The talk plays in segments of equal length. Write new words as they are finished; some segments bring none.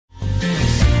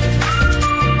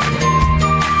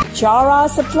Bichara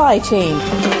Supply Chain,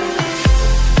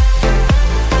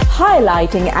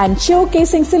 highlighting and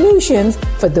showcasing solutions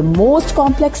for the most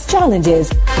complex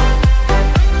challenges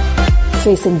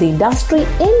facing the industry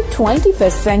in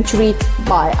 21st century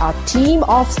by our team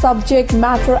of subject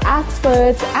matter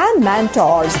experts and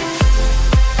mentors.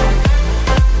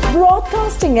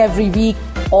 Broadcasting every week,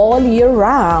 all year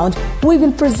round, we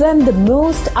will present the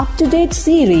most up-to-date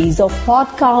series of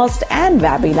podcasts and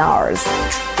webinars.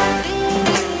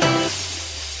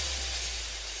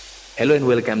 Hello and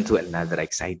welcome to another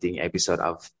exciting episode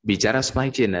of Bichara Supply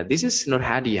Chain. This is Nur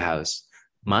Hadi House.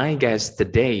 My guest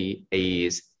today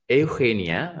is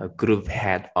Eugenia, Group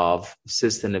Head of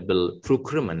Sustainable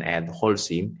Procurement at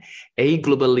Holcim, a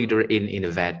global leader in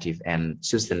innovative and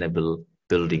sustainable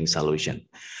building solution.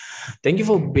 Thank you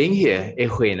for being here,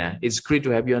 Eugenia. It's great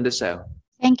to have you on the show.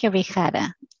 Thank you,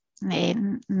 Bichara.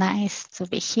 Nice to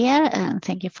be here, and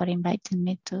thank you for inviting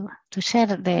me to share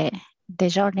the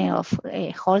journey of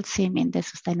Holcim in the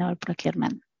sustainable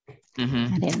procurement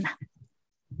arena.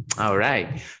 All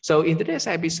right. So in today's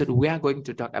episode, we are going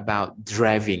to talk about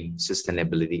driving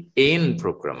sustainability in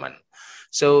procurement.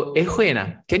 So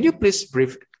Eugenia, can you please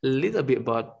brief a little bit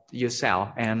about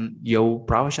yourself and your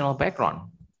professional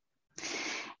background?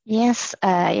 Yes,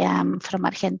 I am from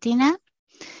Argentina.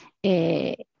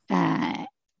 For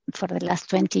the last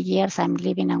 20 years, I'm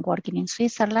living and working in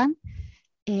Switzerland.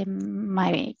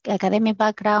 My academic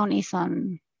background is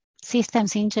on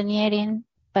systems engineering,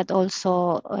 but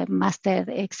also a master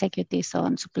executives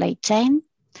on supply chain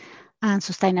and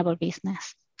sustainable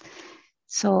business.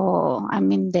 So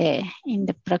I'm in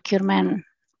the procurement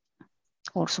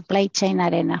or supply chain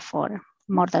arena for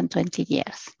more than 20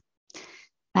 years.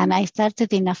 And I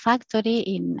started in a factory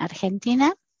in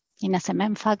Argentina, in a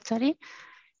cement factory.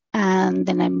 And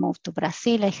then I moved to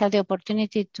Brazil. I had the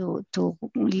opportunity to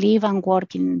live and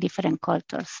work in different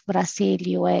cultures, Brazil,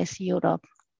 US, Europe.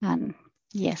 And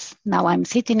yes, now I'm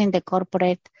sitting in the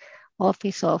corporate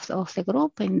office of the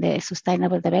group in the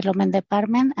Sustainable Development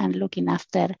Department and looking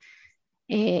after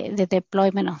the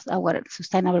deployment of our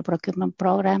sustainable procurement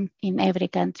program in every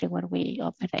country where we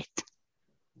operate.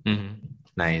 Mm-hmm.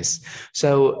 Nice.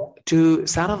 So to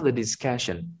start off the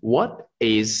discussion, what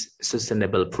is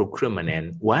sustainable procurement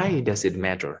and why does it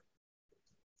matter?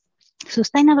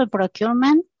 Sustainable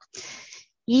procurement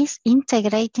is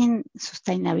integrating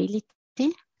sustainability,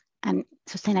 and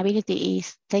sustainability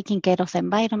is taking care of the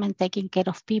environment, taking care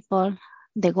of people,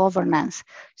 the governance.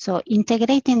 So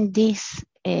integrating these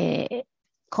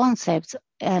concepts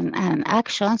and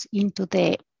actions into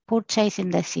the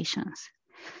purchasing decisions.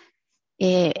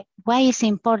 Why is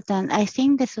important? I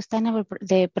think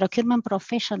the procurement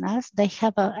professionals, they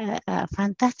have a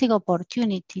fantastic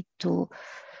opportunity to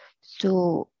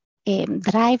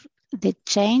drive the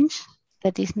change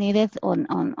that is needed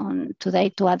on today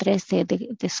to address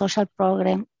the social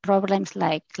problems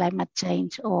like climate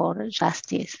change or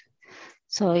justice.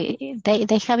 So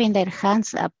they have in their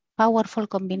hands a powerful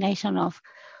combination of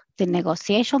the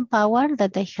negotiation power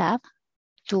that they have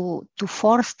to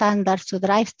force standards, to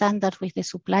drive standards with the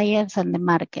suppliers and the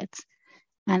markets.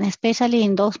 And especially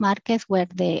in those markets where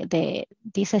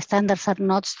these standards are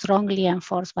not strongly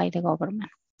enforced by the government.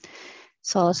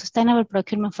 So sustainable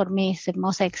procurement for me is the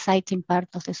most exciting part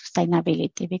of the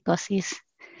sustainability because it's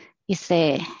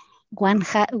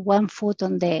one foot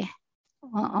on the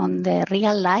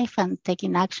real life and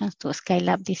taking actions to scale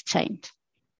up this change.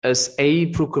 As a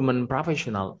procurement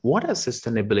professional, what does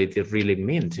sustainability really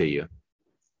mean to you?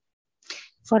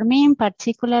 For me in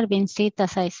particular, being sit,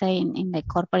 as I say, in the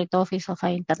corporate office of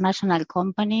an international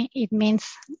company, it means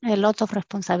a lot of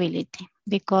responsibility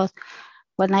because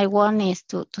what I want is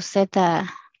to set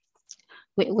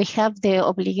we have the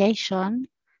obligation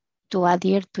to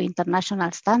adhere to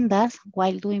international standards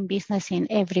while doing business in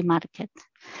every market.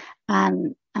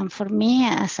 And for me,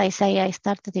 as I say, I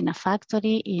started in a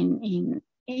factory in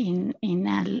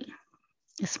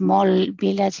a small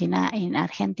village in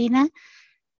Argentina.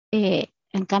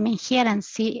 And coming here and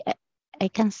I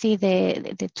can see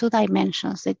the two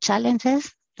dimensions, the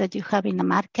challenges that you have in the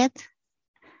market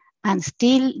and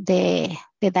still the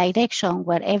direction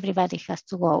where everybody has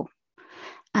to go.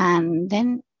 And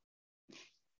then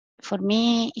for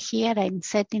me here, I'm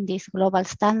setting these global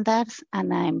standards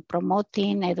and I'm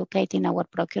promoting, educating our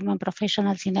procurement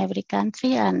professionals in every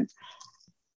country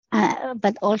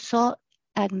but also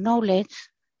acknowledging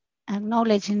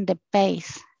the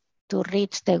pace to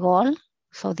reach the goal.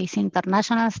 So this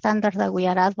international standard that we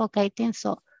are advocating,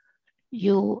 so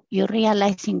you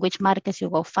realize in which markets you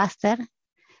go faster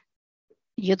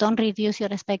you don't reduce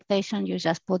your expectation, you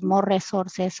just put more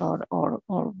resources or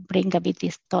bring a bit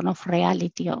this tone of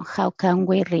reality on how can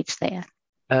we reach there.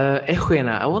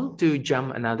 Eugenia, I want to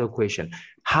jump another question.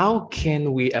 How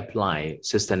can we apply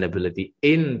sustainability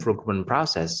in procurement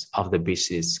process of the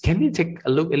business? Can you take a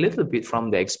look a little bit from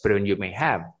the experience you may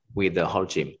have with the whole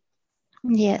team?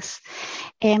 Yes.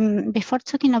 Before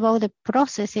talking about the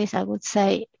processes, I would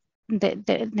say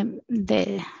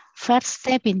the first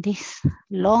step in this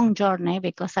long journey,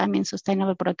 because I'm in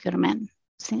sustainable procurement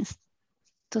since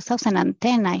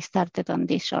 2010, I started on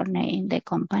this journey in the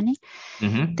company.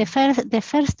 Mm-hmm. The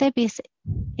first step is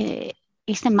the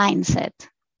mindset.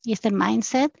 Is the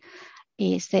mindset,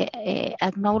 is the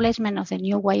acknowledgement of the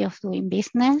new way of doing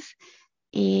business,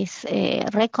 is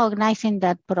recognizing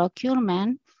that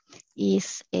procurement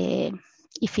is,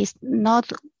 if it's not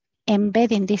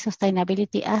embedding this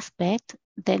sustainability aspect,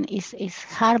 then is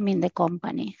harming the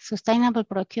company. Sustainable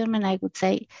procurement, I would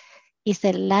say, is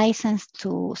the license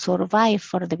to survive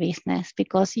for the business,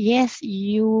 because yes,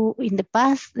 you in the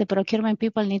past, the procurement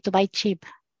people need to buy cheap,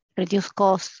 reduce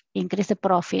costs, increase the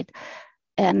profit.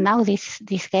 And now this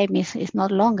game is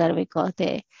not longer, because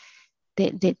the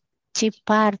cheap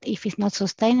part, if it's not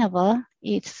sustainable,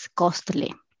 it's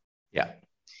costly. Yeah.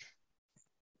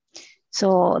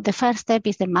 So the first step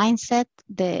is the mindset.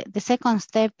 The second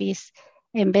step is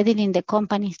embedded in the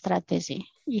company strategy.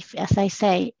 If, as I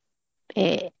say,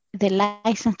 the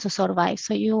license to survive.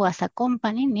 So you as a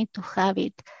company need to have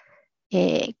it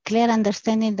a clear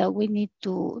understanding that we need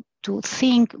to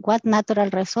think what natural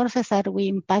resources are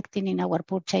we impacting in our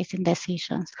purchasing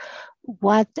decisions.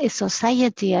 What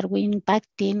society are we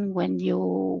impacting when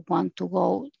you want to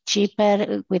go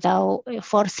cheaper without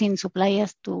forcing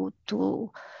suppliers to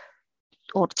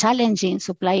or challenging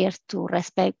suppliers to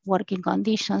respect working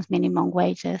conditions, minimum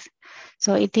wages.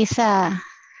 So it is a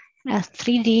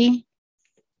 3D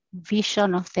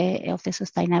vision of the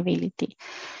sustainability.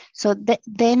 So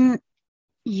then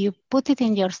you put it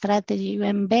in your strategy, you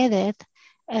embed it.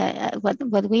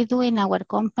 What we do in our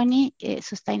company,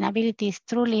 sustainability is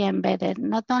truly embedded,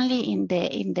 not only in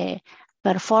the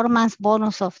performance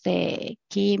bonus of the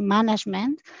key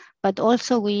management, but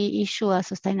also we issue a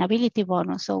sustainability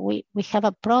bonus. So we have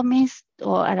a promise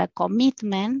or a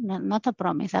commitment, not a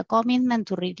promise, a commitment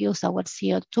to reduce our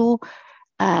CO2,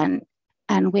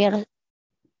 and we are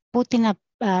putting a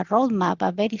roadmap,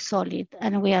 a very solid,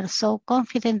 and we are so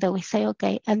confident that we say,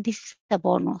 okay, and this is the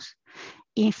bonus.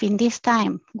 If in this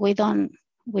time we don't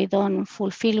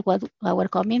fulfill what our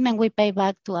commitment, we pay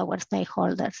back to our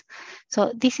stakeholders.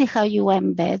 So this is how you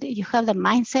embed. You have the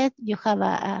mindset, you have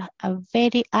a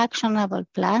very actionable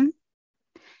plan,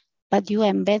 but you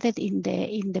embed it in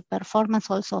the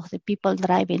performance also of the people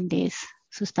driving this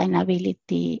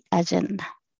sustainability agenda.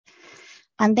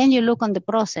 And then you look on the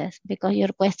process, because your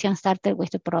question started with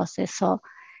the process. So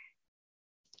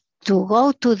to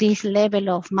go to this level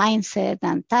of mindset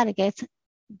and targets,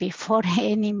 before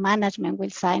any management will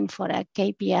sign for a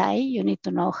KPI, you need to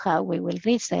know how we will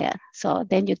reach there. So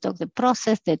then you talk the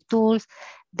process, the tools,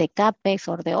 the CapEx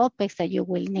or the OpEx that you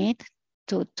will need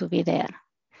to be there.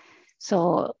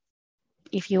 So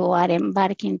if you are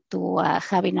embarking to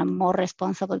having a more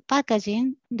responsible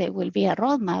packaging, there will be a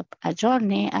roadmap, a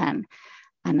journey, and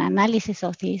an analysis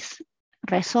of these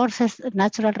resources,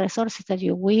 natural resources that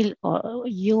you will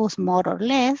use more or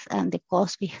less, and the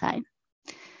cost behind.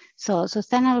 So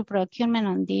sustainable procurement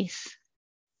on this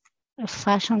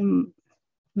fashion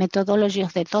methodology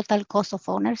of the total cost of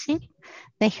ownership,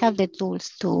 they have the tools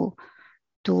to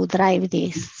drive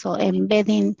this. So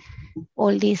embedding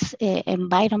all this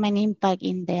environment impact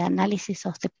in the analysis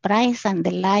of the price and the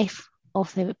life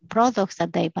of the products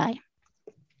that they buy.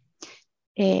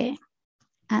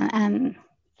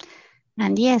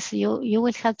 And yes, you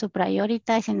will have to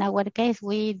prioritize. In our case,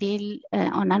 we deal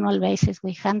on annual basis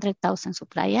with 100,000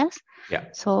 suppliers.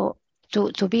 Yeah. So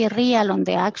to be real on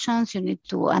the actions, you need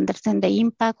to understand the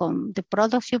impact on the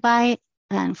products you buy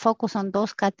and focus on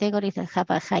those categories that have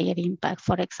a higher impact.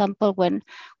 For example, when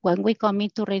we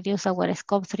commit to reduce our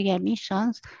Scope 3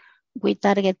 emissions, we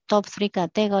target top 3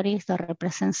 categories that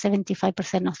represent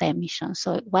 75% of the emissions.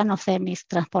 So one of them is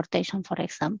transportation, for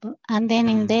example. And then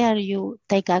in there, you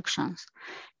take actions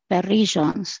per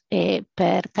regions,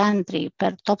 per country,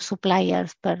 per top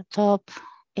suppliers, per top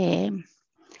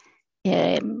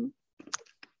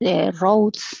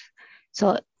roads.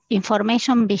 So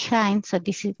information behind, so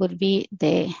this would be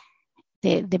the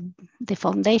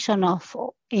foundation of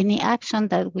any action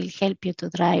that will help you to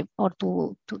drive or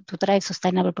to drive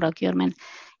sustainable procurement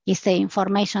is the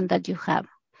information that you have,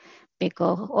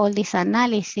 because all this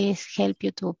analysis help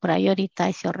you to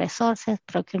prioritize your resources.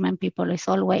 Procurement people is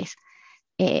always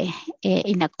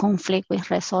in a conflict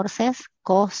with resources,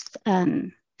 cost,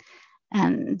 and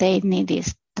they need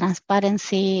this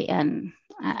transparency, and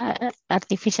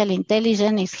artificial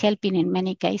intelligence is helping in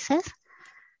many cases.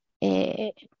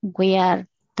 We are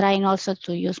trying also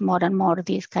to use more and more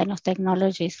these kind of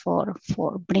technologies for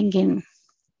bringing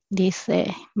this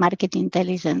market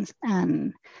intelligence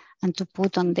and to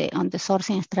put on the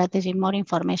sourcing strategy more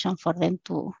information for them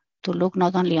to look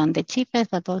not only on the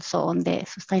cheapest but also on the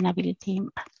sustainability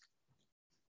impact.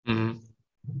 Mm-hmm.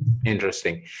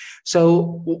 Interesting.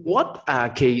 So what are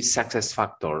key success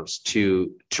factors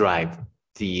to drive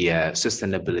the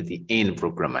sustainability in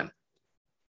procurement?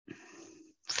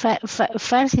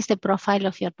 First is the profile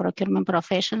of your procurement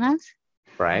professionals.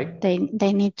 Right. They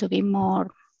need to be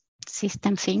more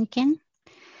system thinking.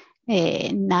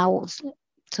 Now,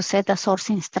 to set a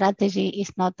sourcing strategy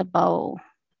is not about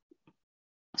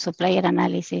supplier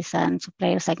analysis and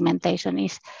supplier segmentation.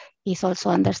 Is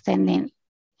also understanding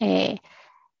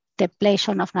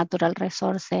depletion of natural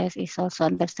resources, is also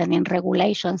understanding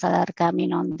regulations that are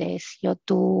coming on the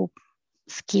CO2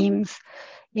 schemes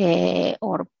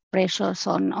or pressures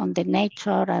on the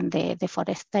nature and the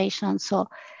deforestation. So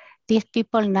these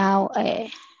people now,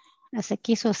 as a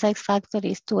key success factor,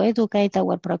 is to educate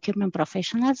our procurement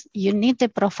professionals. You need the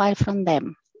profile from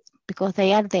them because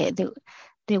they are the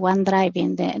one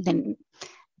driving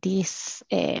these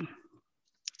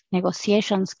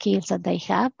negotiation skills that they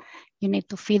have. You need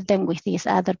to feed them with this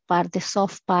other part, the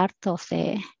soft part of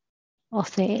the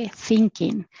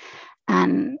thinking,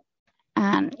 and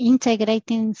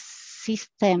integrating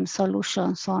system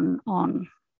solutions on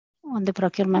the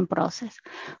procurement process.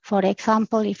 For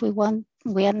example, if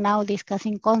we are now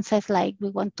discussing concepts like we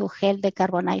want to help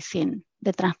decarbonizing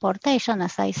the transportation.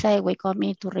 As I say, we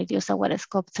commit to reduce our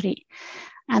scope 3.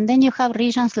 And then you have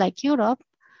regions like Europe,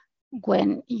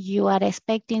 when you are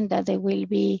expecting that there will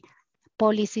be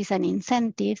policies and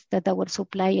incentives that our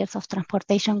suppliers of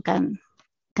transportation can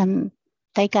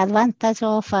take advantage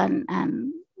of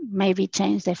and maybe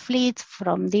change the fleet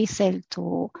from diesel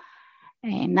to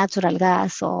natural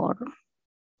gas or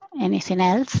anything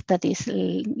else that is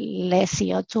less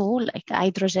CO2, like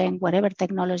hydrogen, whatever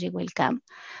technology will come.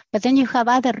 But then you have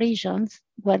other regions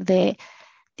where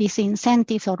these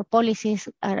incentives or policies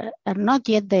are not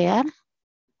yet there.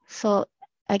 So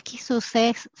a key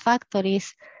success factor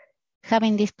is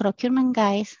having these procurement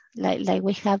guys like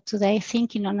we have today,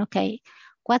 thinking on, okay,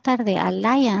 what are the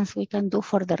alliance we can do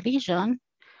for the region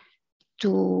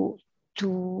to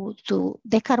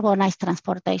decarbonize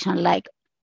transportation? Like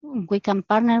we can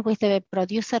partner with the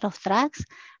producer of trucks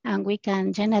and we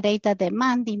can generate a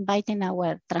demand, inviting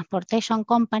our transportation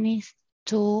companies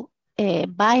to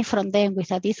buy from them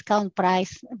with a discount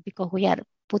price, because we are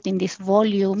putting this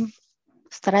volume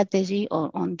strategy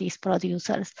on these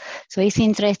producers. So it's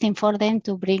interesting for them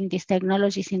to bring these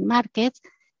technologies in markets,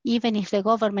 even if the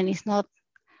government is not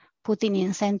putting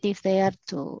incentives there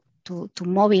to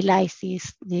mobilize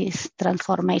this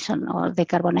transformation or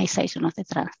decarbonization of the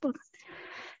transport.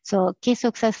 So key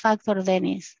success factor then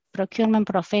is procurement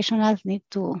professionals need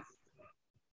to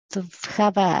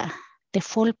have the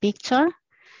full picture.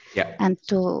 Yeah. And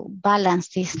to balance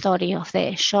the story of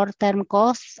the short-term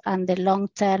costs and the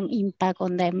long-term impact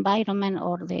on the environment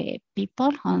or the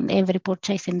people on every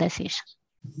purchasing decision.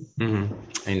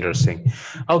 Mm-hmm. Interesting.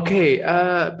 Okay,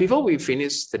 before we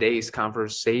finish today's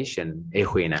conversation,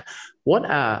 Eugenia, what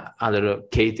are other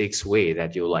key takeaways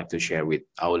that you would like to share with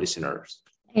our listeners?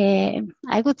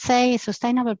 I would say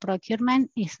sustainable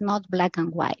procurement is not black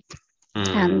and white,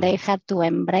 and they have to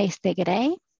embrace the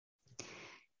gray.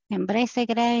 Embrace the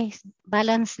gray,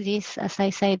 balance this, as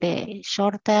I say, the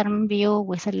short-term view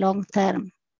with the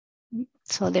long-term.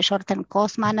 So the short-term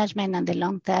cost management and the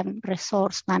long-term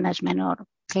resource management or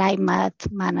climate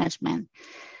management.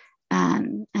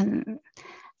 And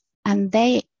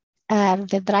they are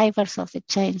the drivers of the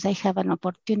change. They have an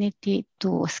opportunity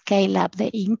to scale up the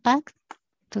impact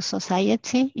to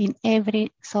society in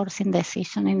every sourcing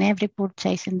decision, in every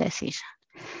purchasing decision.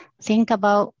 Think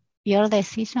about your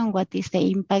decision, what is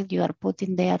the impact you are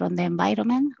putting there on the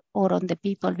environment or on the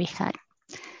people behind.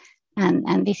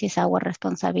 And this is our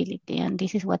responsibility. And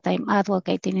this is what I'm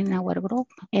advocating in our group.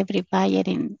 Every buyer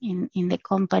in the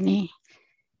company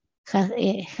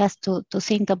has to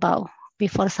think about,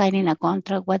 before signing a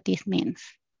contract, what this means.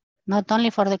 Not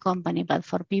only for the company, but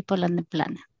for people and the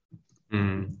planet.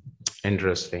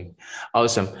 Interesting.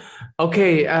 Awesome.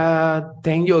 Okay.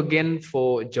 Thank you again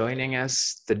for joining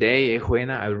us today,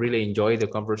 Eugenia. I really enjoyed the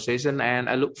conversation and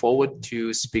I look forward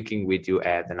to speaking with you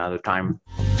at another time.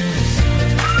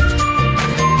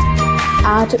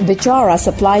 At Bichara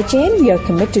Supply Chain, we are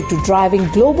committed to driving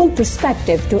global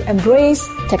perspective to embrace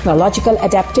technological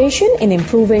adaptation in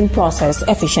improving process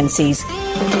efficiencies.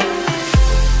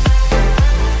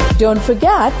 Don't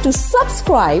forget to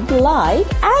subscribe,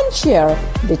 like, and share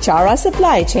Bichara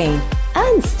Supply Chain.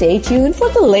 And stay tuned for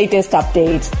the latest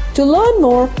updates. To learn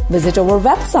more, visit our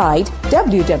website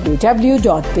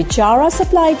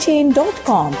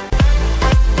www.bicharasupplychain.com.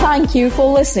 Thank you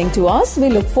for listening to us. We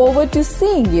look forward to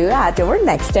seeing you at our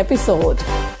next episode.